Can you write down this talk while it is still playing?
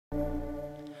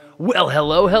Well,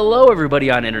 hello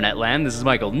everybody on internet land. This is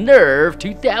Michael Nerve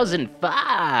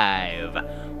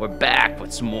 2005. We're back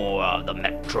with some more of the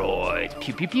Metroid.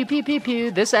 Pew pew pew pew pew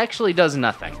pew. This actually does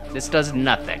nothing. This does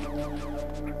nothing.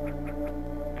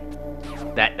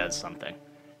 That does something.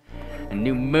 A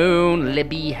new moon,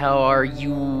 Libby, how are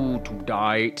you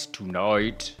tonight?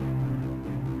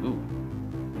 Ooh.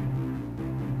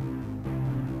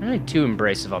 I'm not too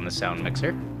abrasive on the sound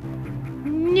mixer.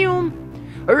 Noom.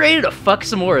 Are we ready to fuck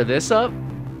some more of this up?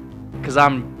 Because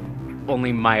I'm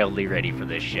only mildly ready for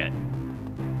this shit.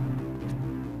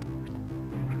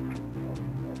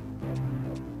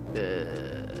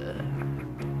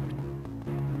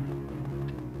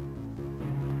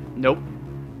 Nope.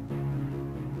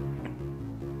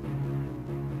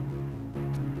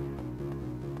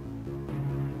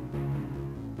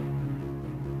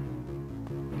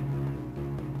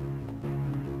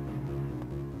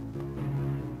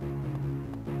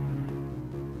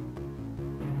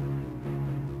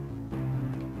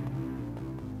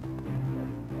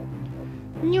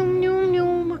 Noom, noom,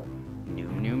 noom.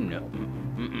 Noom, noom,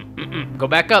 noom. Go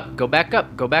back up, go back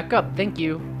up, go back up. Thank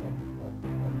you.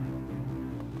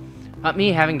 Not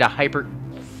me having to hyper...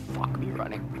 Fuck me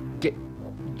running. Get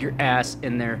your ass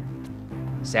in there.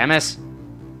 Samus.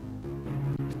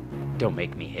 Don't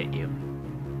make me hit you.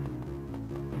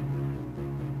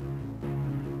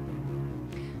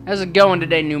 How's it going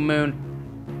today, New Moon?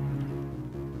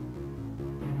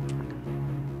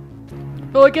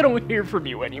 Well, like I don't hear from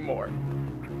you anymore.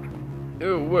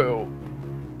 Oh, whoa.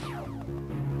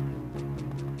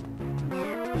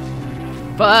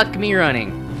 Fuck me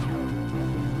running.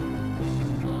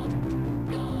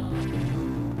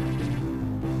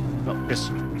 Oh,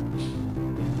 just...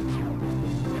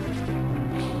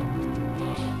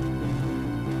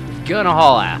 Gonna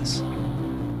haul ass.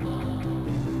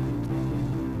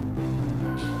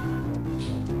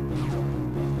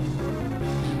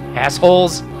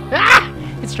 Assholes. Ah!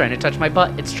 It's trying to touch my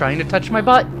butt. It's trying to touch my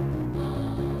butt.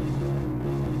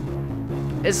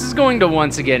 This is going to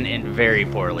once again end very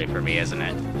poorly for me, isn't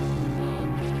it?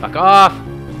 Fuck off!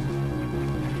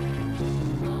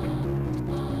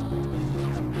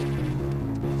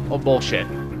 Oh, bullshit.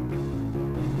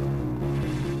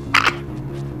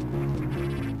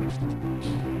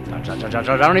 I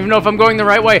don't even know if I'm going the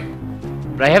right way.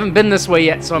 But I haven't been this way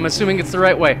yet, so I'm assuming it's the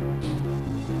right way.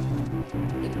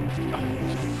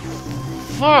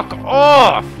 Fuck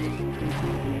off!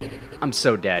 I'm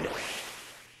so dead.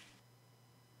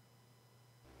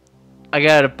 I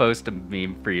gotta post a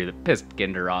meme for you that pissed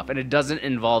Ginder off, and it doesn't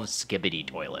involve skibbity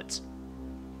toilets.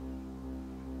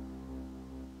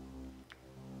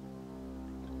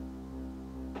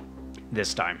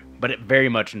 This time, but it very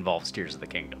much involves Tears of the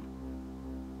Kingdom.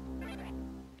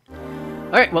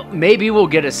 Alright, well, maybe we'll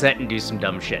get a set and do some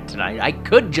dumb shit tonight. I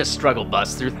could just struggle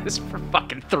bust through this for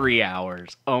fucking 3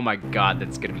 hours. Oh my god,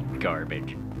 that's gonna be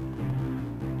garbage.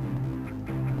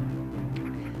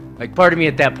 Like, part of me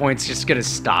at that point's just gonna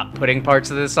stop putting parts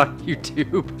of this on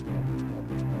YouTube.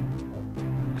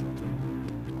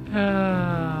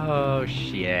 Oh,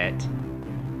 shit.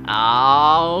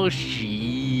 Oh,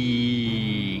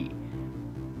 shit.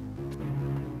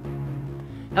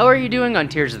 How are you doing on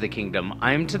Tears of the Kingdom?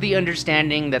 I'm to the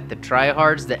understanding that the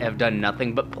tryhards that have done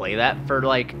nothing but play that for,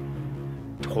 like,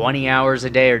 20 hours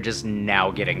a day are just now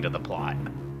getting to the plot.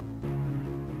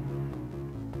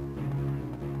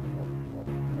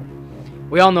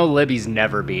 We all know Libby's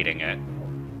never beating it.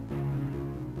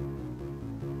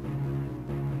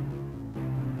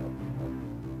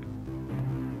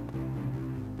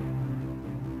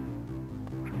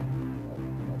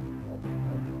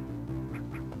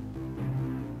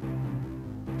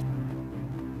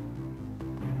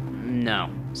 No,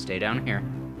 stay down here.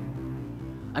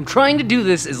 I'm trying to do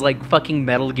this as like fucking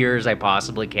Metal Gear as I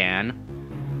possibly can.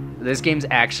 This game's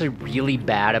actually really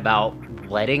bad about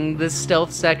letting this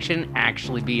stealth section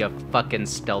actually be a fucking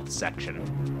stealth section.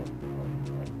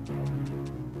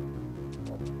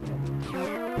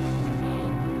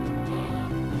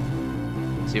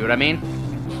 See what I mean?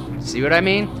 See what I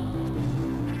mean?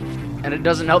 And it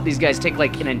doesn't help these guys take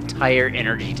like an entire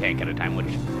energy tank at a time,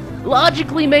 which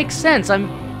logically makes sense. I'm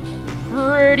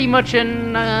pretty much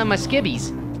in my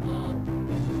skibbies.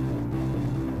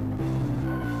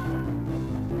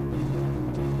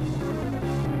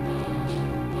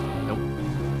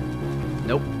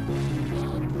 Nope.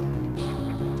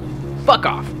 Fuck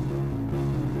off.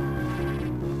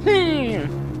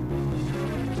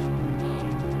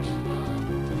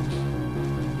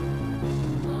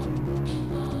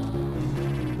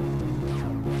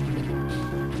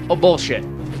 Oh, bullshit.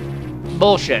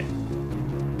 Bullshit.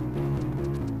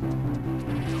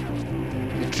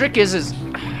 trick is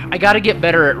I gotta get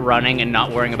better at running and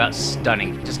not worrying about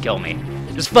stunning. Just kill me.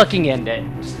 Just fucking end it.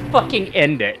 Just fucking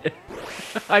end it.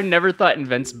 I've never thought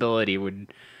invincibility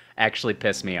would actually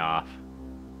piss me off.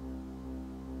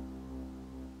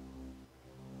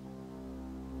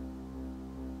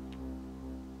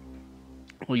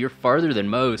 Well, you're farther than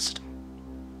most.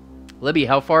 Libby,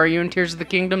 how far are you in Tears of the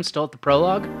Kingdom? Still at the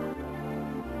prologue?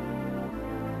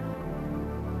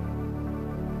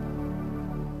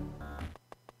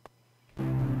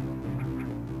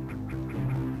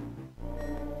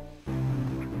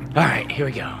 Alright, here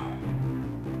we go.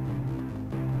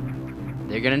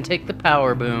 They're gonna take the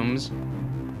power booms.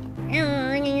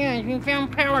 Yes, we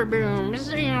found power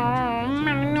booms. Yay.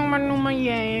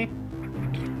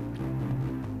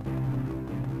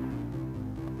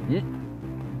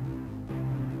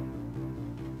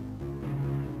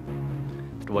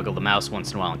 To wiggle the mouse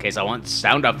once in a while in case I want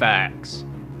sound effects.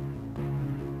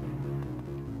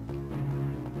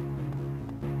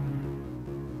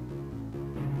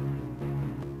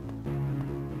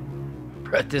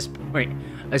 At this point,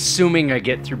 assuming I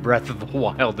get through Breath of the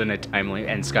Wild in a timely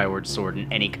and Skyward Sword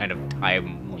in any kind of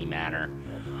timely manner,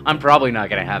 I'm probably not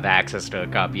going to have access to a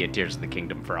copy of Tears of the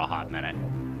Kingdom for a hot minute.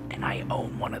 And I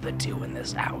own one of the two in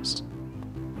this house.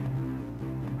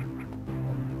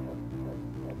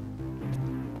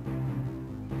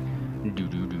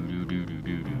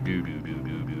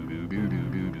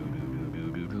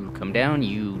 Come down,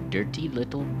 you dirty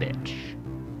little bitch.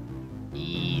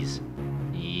 Ease.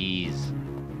 Ease.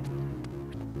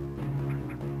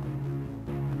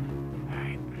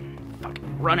 Alright. Fuck it.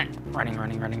 Run it.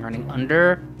 Running.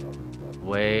 Under.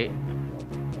 Wait.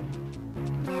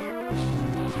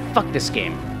 Fuck this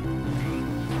game.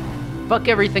 Fuck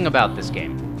everything about this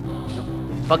game.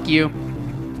 Fuck you.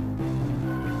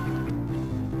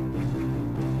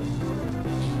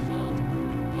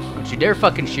 Don't you dare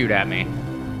fucking shoot at me.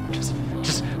 Just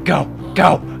go.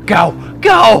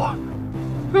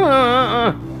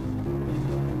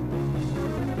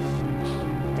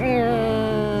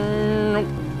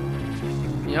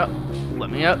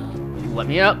 Yep. Let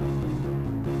me up.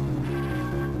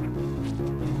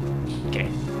 Okay.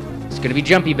 It's gonna be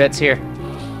jumpy bits here.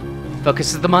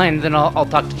 Focus is the mind, then I'll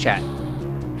talk to chat.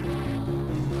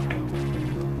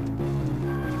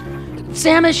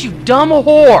 Samus, you dumb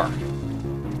whore!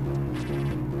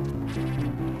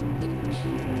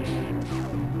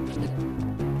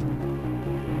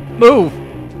 Move!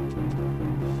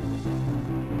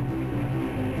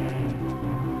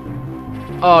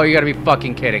 Oh, you gotta be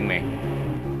fucking kidding me.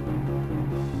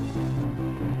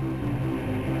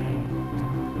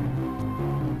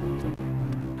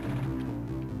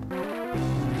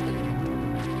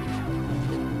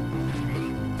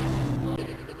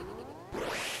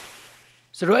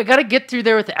 So do I gotta get through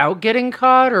there without getting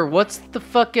caught, or what's the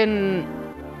fucking...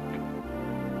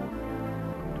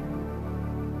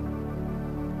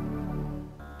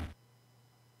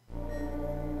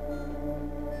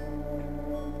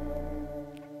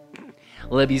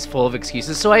 Libby's full of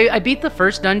excuses. So I beat the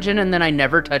first dungeon and then I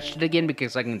never touched it again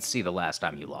because I can see the last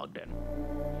time you logged in.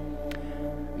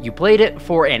 You played it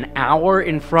for an hour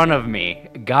in front of me,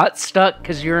 got stuck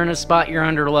because you're in a spot you're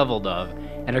under-leveled of,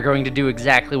 and are going to do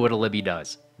exactly what a Libby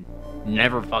does.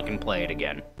 Never fucking play it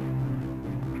again.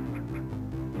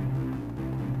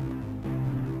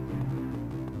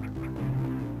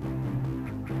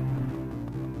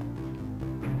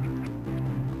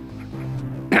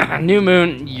 New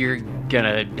Moon, you're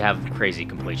gonna have crazy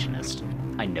completionist.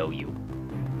 I know you.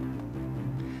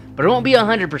 But it won't be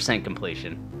 100%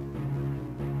 completion.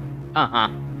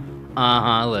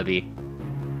 Libby.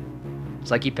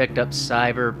 It's like you picked up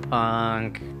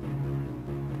Cyberpunk,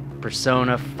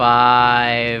 Persona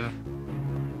 5.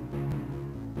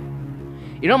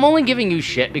 You know, I'm only giving you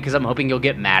shit because I'm hoping you'll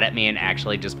get mad at me and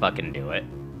actually just fucking do it.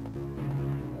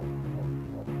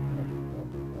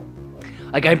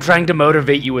 Like, I'm trying to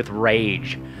motivate you with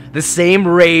rage. The same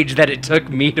rage that it took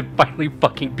me to finally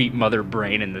fucking beat Mother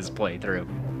Brain in this playthrough.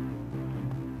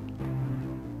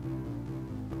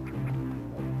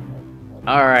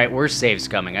 Alright, where's saves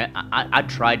coming? I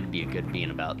tried to be a good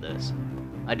bean about this.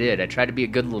 I did. I tried to be a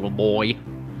good little boy.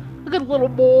 A good little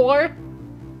boy.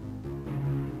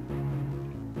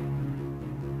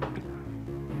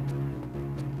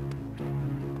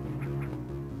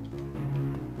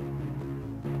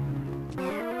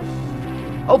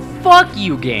 Oh, fuck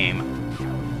you, game!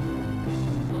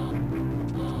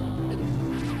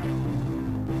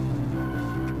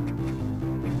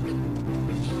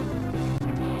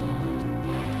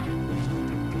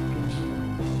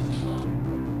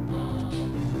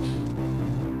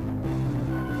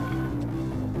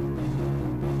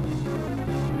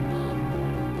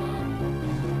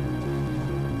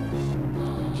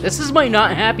 This is my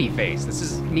not happy face. This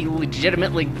is me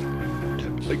legitimately...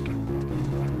 like...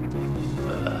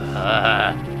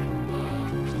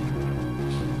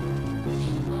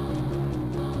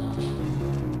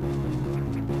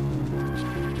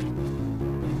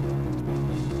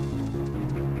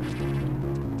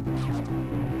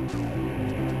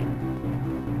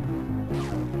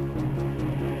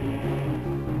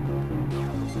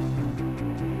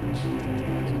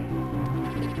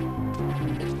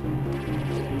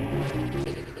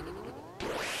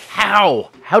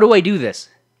 How? How do I do this?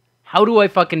 How do I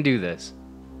fucking do this?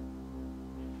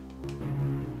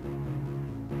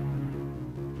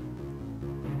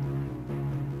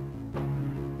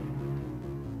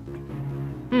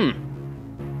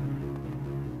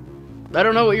 I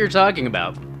don't know what you're talking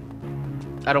about.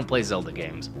 I don't play Zelda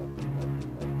games.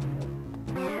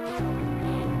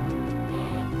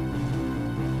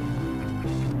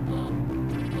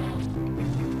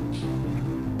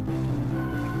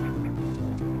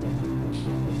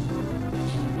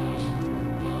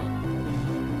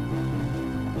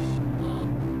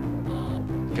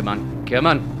 Come on, come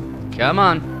on, come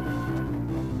on.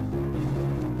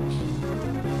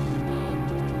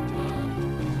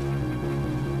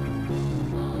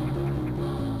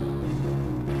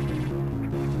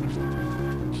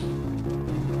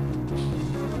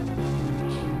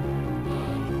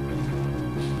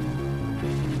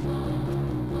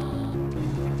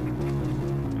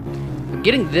 I'm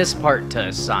getting this part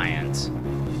to science.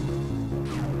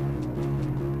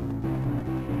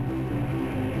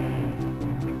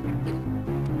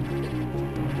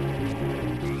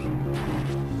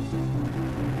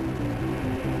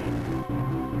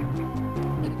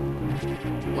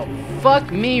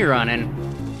 Fuck me running.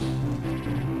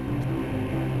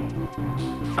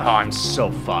 Oh, I'm so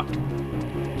fucked.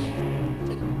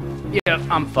 Yeah,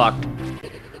 I'm fucked.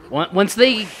 Once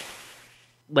they,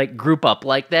 like, group up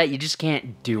like that, you just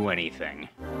can't do anything.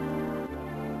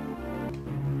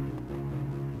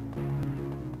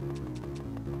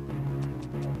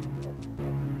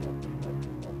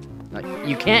 Like,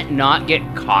 you can't not get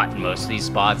caught in most of these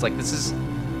spots. Like, this is...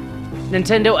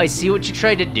 Nintendo, I see what you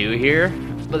tried to do here,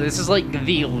 but this is like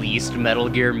the least Metal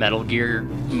Gear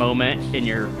moment in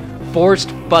your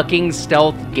forced fucking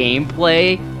stealth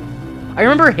gameplay. I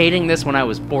remember hating this when I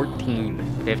was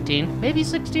 14, 15, maybe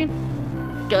 16?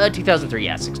 2003,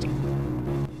 yeah,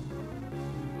 16.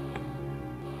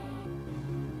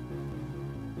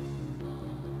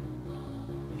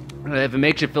 If it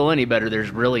makes you feel any better,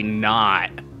 there's really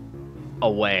not a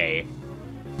way.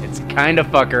 It's kind of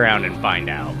fuck around and find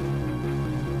out.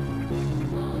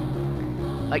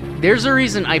 Like, there's a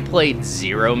reason I played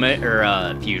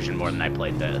Fusion more than I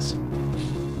played this.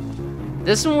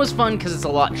 This one was fun because it's a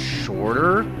lot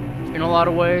shorter in a lot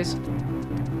of ways.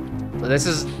 But this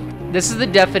is the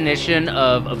definition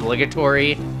of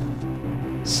obligatory.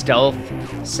 Stealth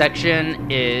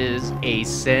section is a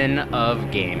sin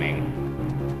of gaming.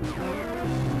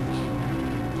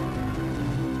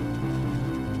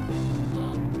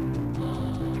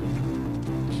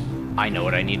 I know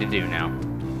what I need to do now.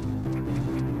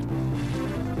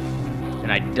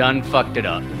 And I done fucked it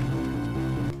up.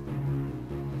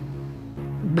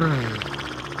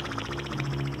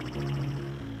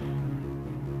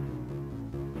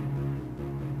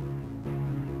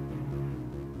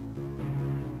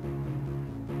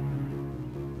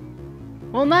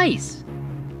 Well, nice.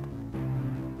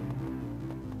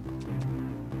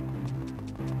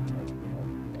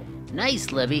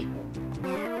 Nice, Libby.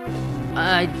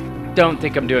 I don't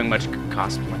think I'm doing much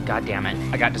cosplay. God damn it.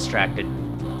 I got distracted.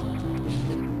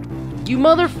 You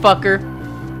motherfucker.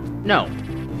 No.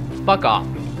 Fuck off.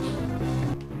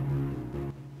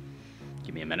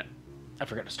 Give me a minute. I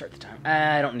forgot to start the time.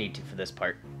 I don't need to for this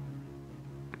part.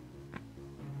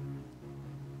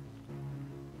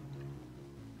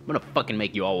 I'm gonna fucking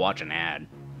make you all watch an ad.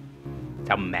 That's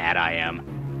how mad I am.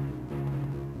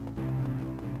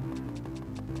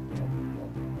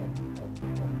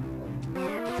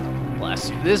 Bless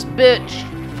this bitch.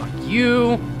 Fuck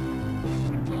you.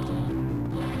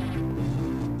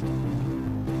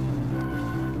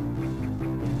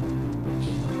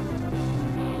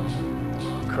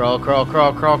 Crawl, crawl,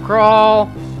 crawl, crawl,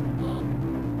 crawl.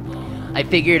 I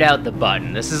figured out the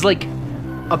button. This is like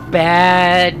a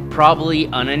bad, probably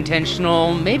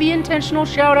unintentional, maybe intentional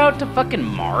shout out to fucking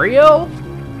Mario?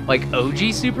 Like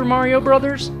OG Super Mario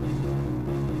Brothers?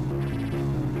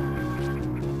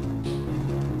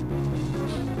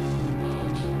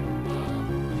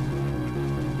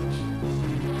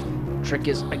 Trick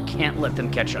is, I can't let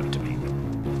them catch up to me.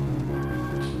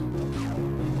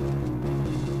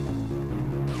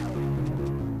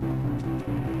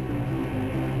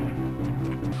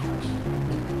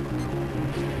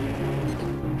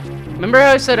 Remember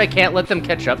how I said I can't let them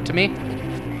catch up to me?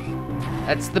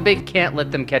 That's the big can't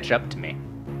let them catch up to me.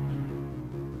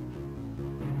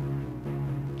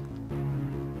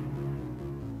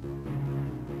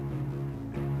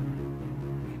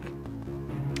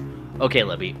 Okay,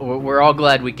 Libby, we're all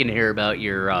glad we can hear about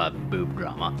your boob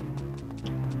drama.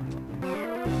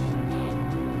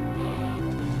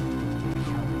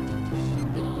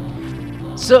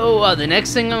 So, the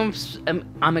next thing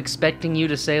I'm expecting you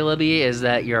to say, Libby, is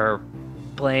that you're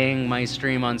playing my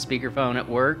stream on speakerphone at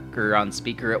work, or on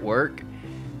speaker at work,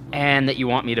 and that you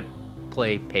want me to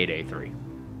play Payday 3.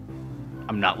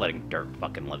 I'm not letting Dirt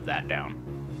fucking live that down.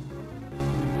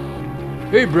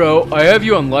 Hey, bro, I have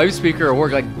you on live speaker at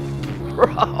work. Like,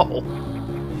 bro,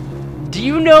 do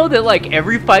you know that, like,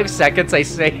 every 5 seconds I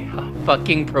say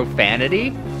fucking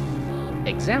profanity?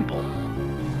 Example.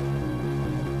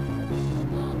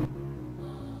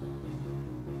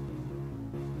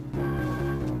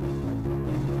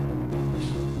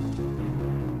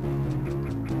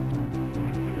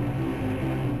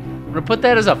 I'm gonna put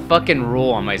that as a fucking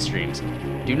rule on my streams.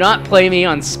 Do not play me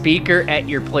on speaker at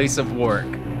your place of work.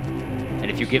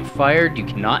 And if you get fired, you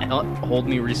cannot hold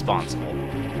me responsible.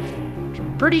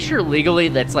 I'm pretty sure legally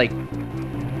that's like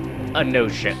a no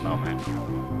shit moment.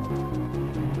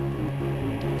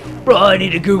 Bro, I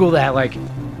need to Google that. Like,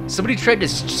 somebody tried to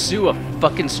sue a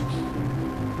fucking...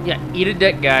 Yeah, eat a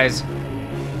dick, guys.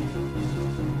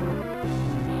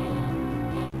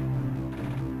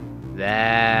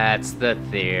 That's the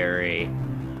theory.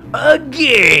 A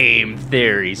game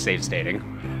theory, safe stating.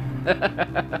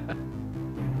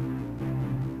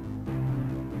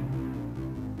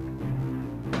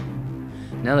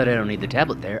 Now that I don't need the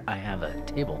tablet there, I have a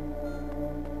table.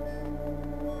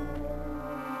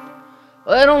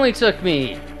 Well, that only took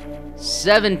me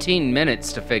 17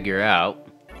 minutes to figure out.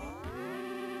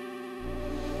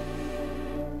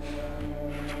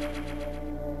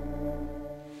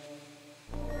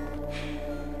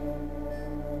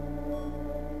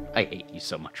 I hate you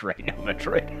so much right now,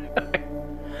 Metroid.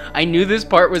 I knew this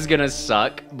part was gonna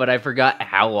suck, but I forgot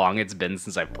how long it's been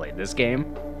since I've played this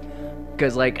game.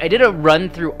 Because, like, I did a run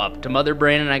through up to Mother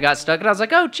Brain and I got stuck and I was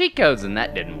like, oh, cheat codes, and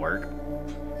that didn't work.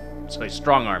 So I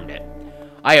strong-armed it.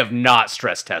 I have not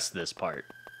stress tested this part.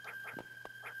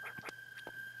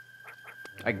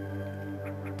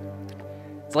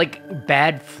 It's like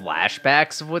bad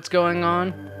flashbacks of what's going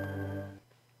on.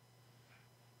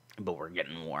 But we're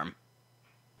getting warm.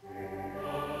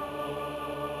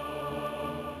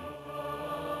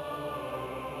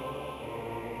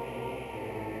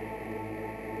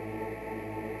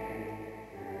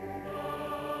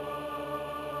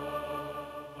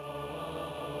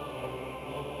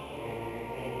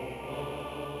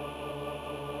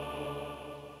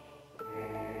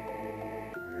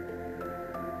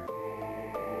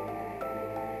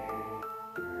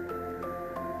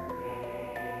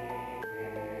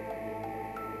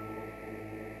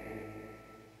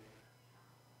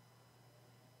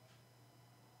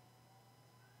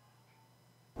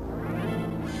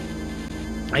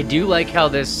 I do like how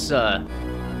this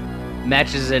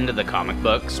matches into the comic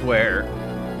books, where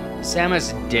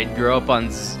Samus did grow up on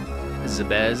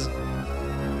Zebez.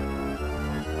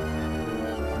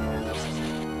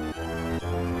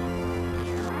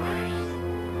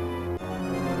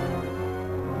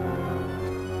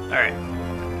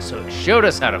 Alright, so it showed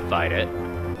us how to fight it.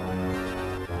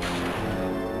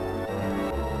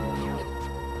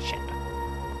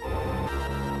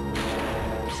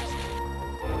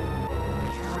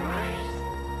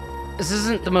 This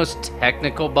isn't the most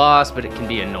technical boss, but it can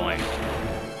be annoying.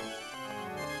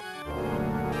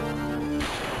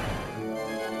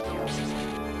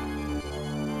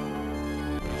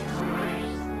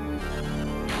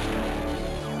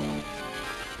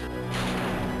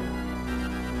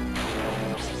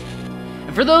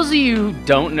 And for those of you who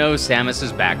don't know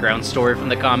Samus's background story from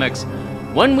the comics,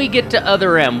 when we get to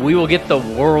Other M, we will get the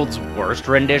world's worst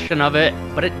rendition of it,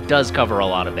 but it does cover a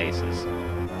lot of bases.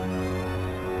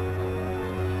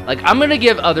 Like, I'm gonna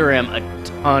give Other M a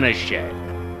ton of shit.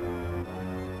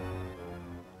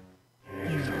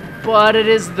 But it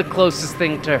is the closest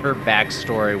thing to her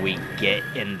backstory we get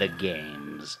in the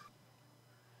games.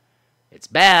 It's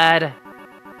bad.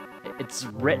 It's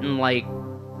written like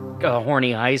a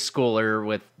horny high schooler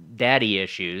with daddy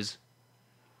issues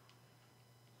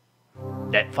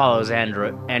that follows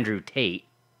Andrew Tate,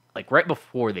 like right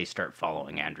before they start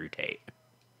following Andrew Tate.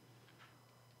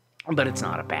 But it's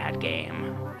not a bad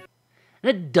game. And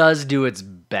it does do its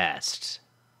best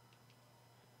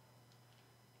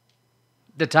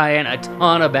to tie in a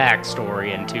ton of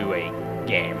backstory into a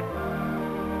game.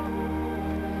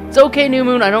 It's okay, New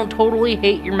Moon, I don't totally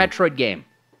hate your Metroid game.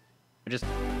 I just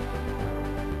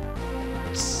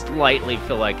slightly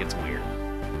feel like it's weird.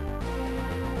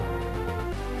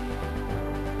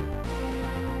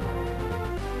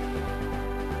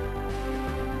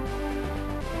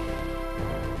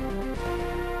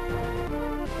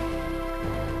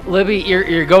 Libby,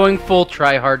 you're going full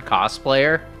try-hard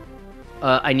cosplayer.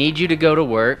 I need you to go to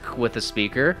work with a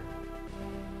speaker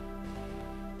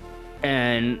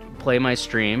and play my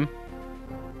stream,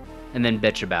 and then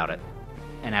bitch about it,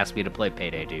 and ask me to play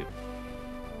Payday 2.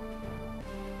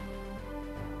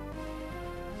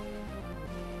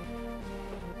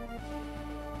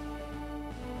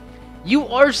 You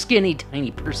are skinny, tiny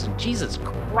person. Jesus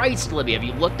Christ, Libby, have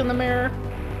you looked in the mirror?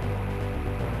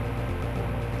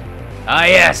 Ah,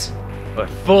 yes, but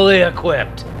fully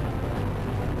equipped.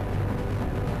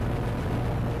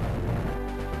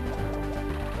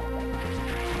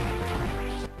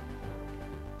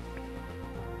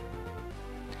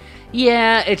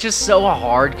 Yeah, it's just so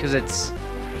hard because it's...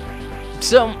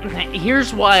 So,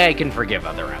 here's why I can forgive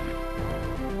Other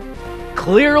M.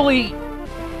 Clearly,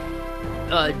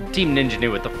 Team Ninja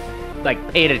knew what the...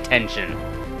 paid attention.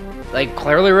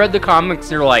 Clearly read the comics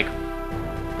and they're like,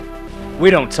 we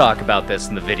don't talk about this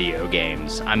in the video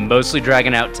games. I'm mostly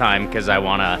dragging out time because I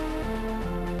want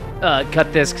to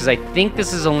cut this because I think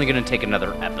this is only going to take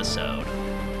another episode.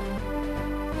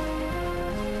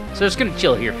 So just going to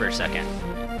chill here for a second.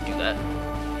 Do that.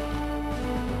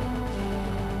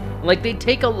 They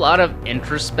take a lot of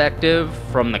introspective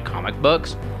from the comic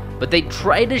books, but they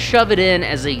try to shove it in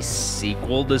as a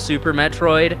sequel to Super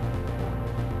Metroid.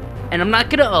 And I'm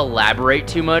not gonna elaborate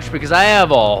too much because I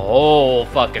have a whole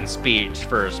fucking speech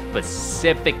for a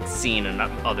specific scene in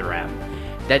Other M.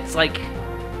 That's I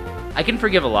can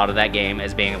forgive a lot of that game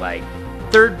as being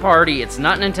third party, it's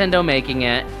not Nintendo making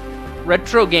it.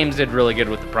 Retro Games did really good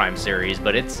with the Prime series,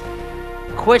 but it's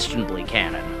questionably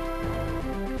canon.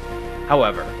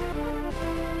 However,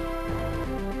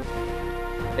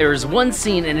 there is one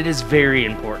scene, and it is very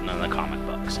important in the comic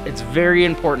books. It's very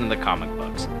important in the comic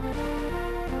books.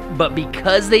 But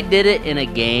because they did it in a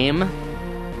game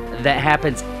that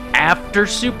happens after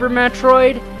Super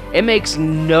Metroid, it makes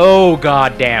no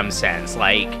goddamn sense.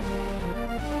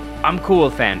 I'm cool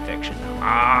with fanfiction.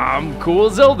 I'm cool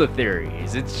with Zelda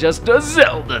theories. It's just a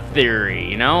Zelda theory,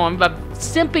 you know? I'm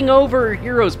simping over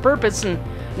Hero's purpose, and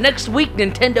next week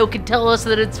Nintendo could tell us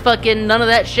that it's fucking none of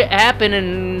that shit happened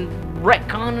and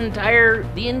retcon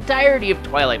the entirety of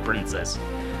Twilight Princess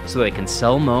so they can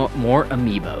sell more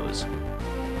amiibos.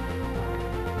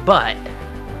 But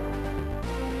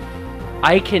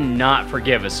I cannot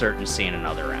forgive a certain scene in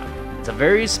Other M. It's a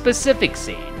very specific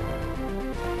scene.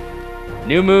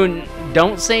 New Moon,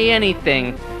 don't say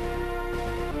anything.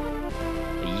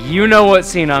 You know what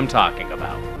scene I'm talking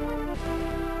about.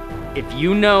 If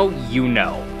you know, you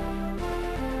know.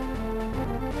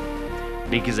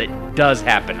 Because it does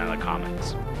happen in the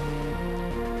comics.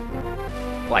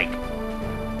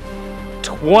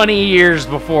 20 years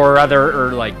before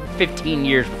 15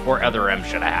 years before Other M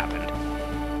should have happened.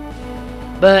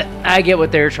 But I get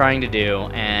what they're trying to do,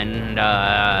 and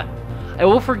I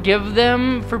will forgive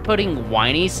them for putting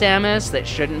whiny Samus that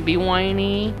shouldn't be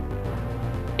whiny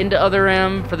into Other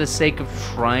M for the sake of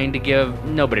trying to give...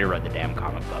 Nobody read the damn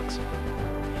comic books.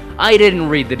 I didn't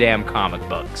read the damn comic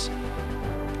books.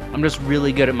 I'm just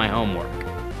really good at my homework.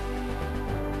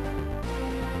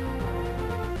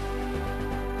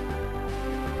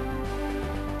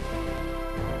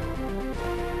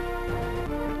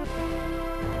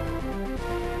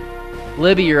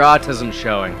 Libby, your autism's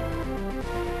showing.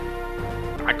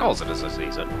 I calls it as I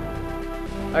sees it.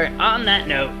 Alright, on that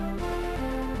note.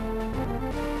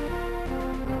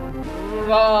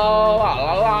 La, la,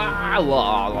 la,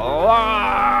 la, la,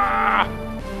 la.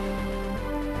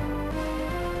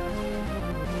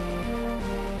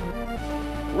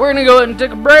 We're gonna go ahead and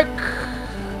take a break.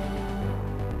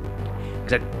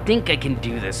 Because I think I can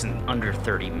do this in under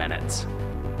 30 minutes.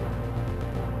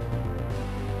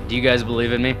 Do you guys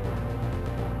believe in me?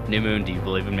 New Moon, do you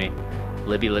believe in me?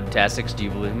 Libby Libtastics, do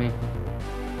you believe me?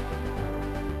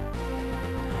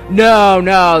 No,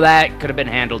 that could have been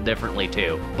handled differently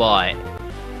too. But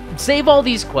save all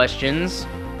these questions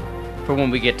for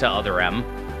when we get to Other M.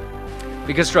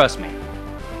 Because trust me,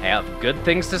 I have good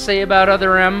things to say about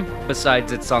Other M,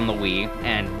 besides it's on the Wii,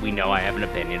 and we know I have an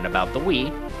opinion about the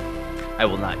Wii. I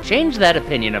will not change that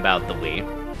opinion about the Wii.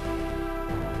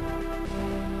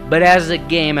 But as a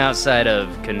game outside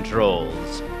of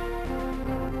controls...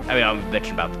 I mean, I'm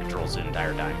bitching about the controls the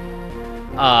entire time.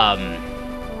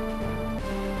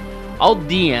 I'll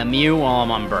DM you while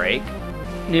I'm on break.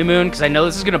 New Moon? Because I know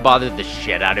this is going to bother the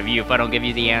shit out of you if I don't give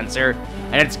you the answer.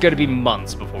 And it's going to be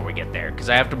months before we get there. Because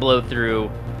I have to blow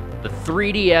through the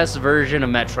 3DS version of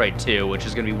Metroid 2, which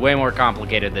is going to be way more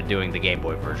complicated than doing the Game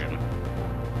Boy version.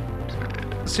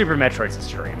 Super Metroid's a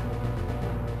stream.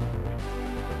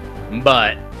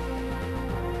 But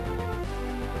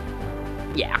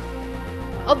yeah.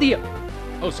 I'll DM.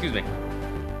 Oh, excuse me.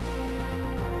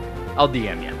 I'll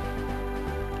DM you.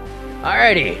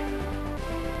 Alrighty.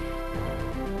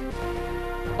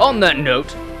 On that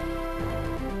note,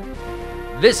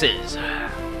 this is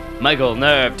Michael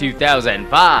Nerve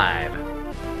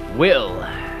 2005. Will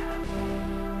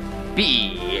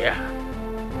be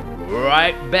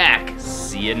right back.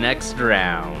 See you next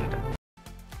round.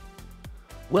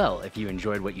 Well, if you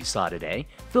enjoyed what you saw today,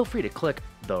 feel free to click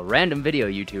the random video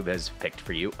YouTube has picked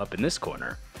for you up in this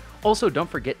corner. Also, don't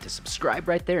forget to subscribe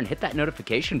right there and hit that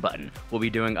notification button. We'll be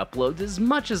doing uploads as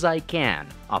much as I can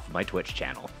off of my Twitch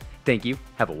channel. Thank you.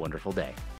 Have a wonderful day.